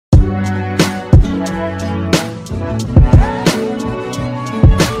Two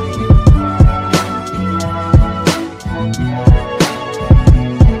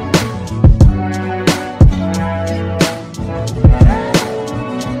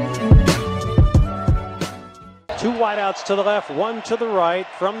wideouts to the left, one to the right.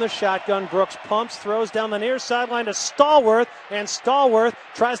 From the shotgun, Brooks pumps, throws down the near sideline to Stallworth, and Stallworth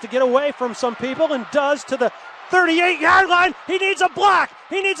tries to get away from some people and does to the 38-yard line. He needs a block.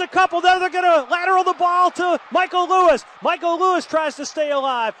 He needs a couple there. They're going to lateral the ball to Michael Lewis. Michael Lewis tries to stay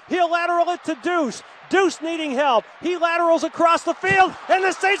alive. He'll lateral it to Deuce. Deuce needing help. He laterals across the field, and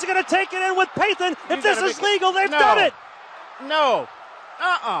the Saints are going to take it in with Pathan. If this is legal, they've done it. No.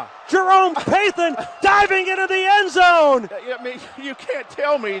 Jerome Pathan diving into the end zone. I mean, you can't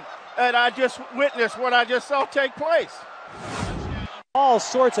tell me that I just witnessed what I just saw take place. All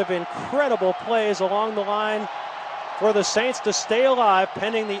sorts of incredible plays along the line for the Saints to stay alive,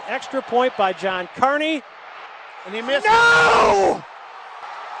 pending the extra point by John Carney. And he missed. No!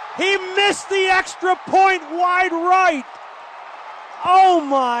 He missed the extra point wide right. Oh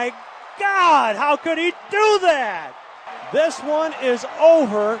my God, how could he do that? This one is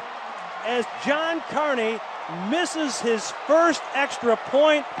over as John Carney misses his first extra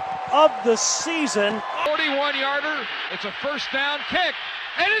point of the season. 41-yarder, it's a first down kick,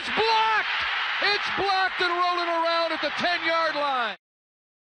 and it's blocked! It's blocked and rolling around at the 10-yard line.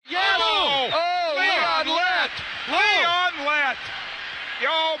 Yellow! Oh, Leon Lett! Leon Lett!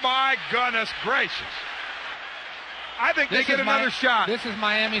 Oh, my goodness gracious. I think they get another shot. This is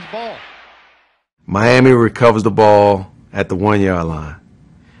Miami's ball. Miami recovers the ball at the 1-yard line,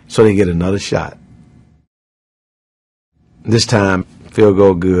 so they get another shot. This time, field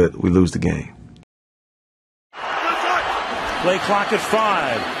goal good, we lose the game. Play clock at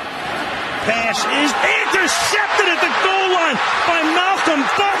 5. Pass is intercepted at the goal line by Malcolm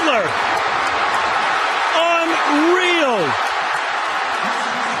Butler. Unreal.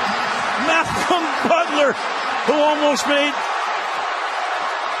 Malcolm Butler, who almost made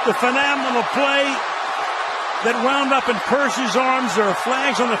the phenomenal play that wound up in Percy's arms. There are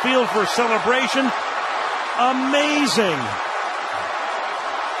flags on the field for a celebration. Amazing.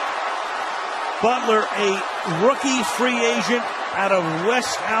 Butler, a rookie free agent out of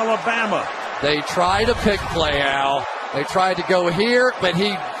West Alabama. They tried a pick play, Al. They tried to go here, but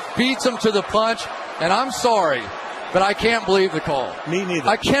he beats him to the punch. And I'm sorry, but I can't believe the call. Me neither.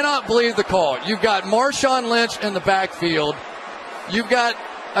 I cannot believe the call. You've got Marshawn Lynch in the backfield. You've got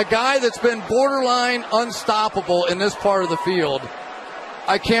a guy that's been borderline unstoppable in this part of the field.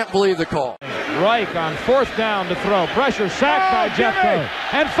 I can't believe the call. Reich on fourth down to throw. Pressure sacked by Jeffco.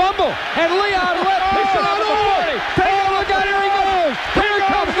 And fumble. And Leon Lett picks it up at the 40. Oh, look out, here he goes. Here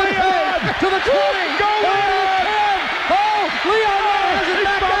comes the 10 to the 20. Go to the 10. Oh, Leon Lett has it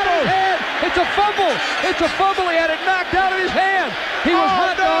knocked out of his hand. It's a fumble. It's a fumble. He had it knocked out of his hand. He was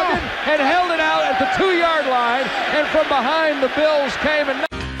hot dogging and held it out at the 2-yard line. And from behind, the Bills came and...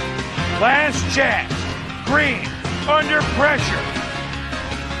 Last chance. Green under pressure.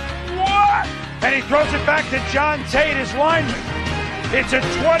 What? And he throws it back to John Tate, his lineman. It's a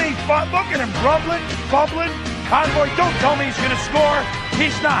 25. Look at him bubbling. Convoy, don't tell me he's going to score.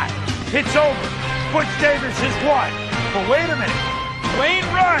 He's not. It's over. Butch Davis has won. But wait a minute. Dwayne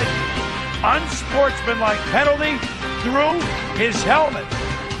Rudd, unsportsmanlike penalty through his helmet.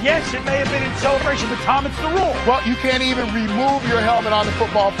 Yes, it may have been in celebration, but Tom, it's the rule. Well, you can't even remove your helmet on the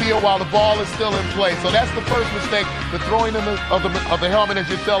football field while the ball is still in play. So that's the first mistake, the throwing of the helmet as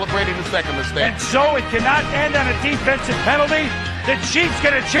you're celebrating. The second mistake. And so it cannot end on a defensive penalty. The Chiefs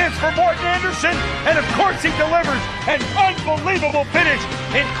get a chance for Morton Anderson, and of course he delivers an unbelievable finish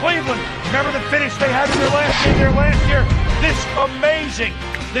in Cleveland. Remember the finish they had in their last year? This amazing.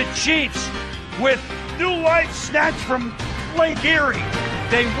 The Chiefs with new life snatched from Lake Erie.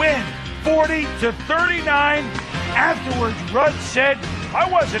 They win 40-39. Afterwards, Rudd said, I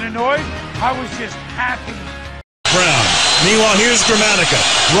wasn't annoyed. I was just happy. Brown. Meanwhile, here's Gramatica.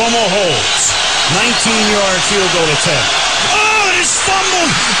 Romo holds. 19-yard field goal attempt. Oh, it is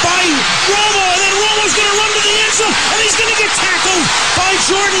fumbled by Romo, and then Romo's going to run to the end zone, and he's going to get tackled by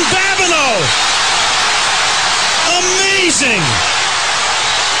Jordan Babineau. Amazing.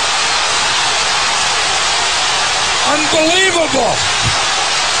 Unbelievable.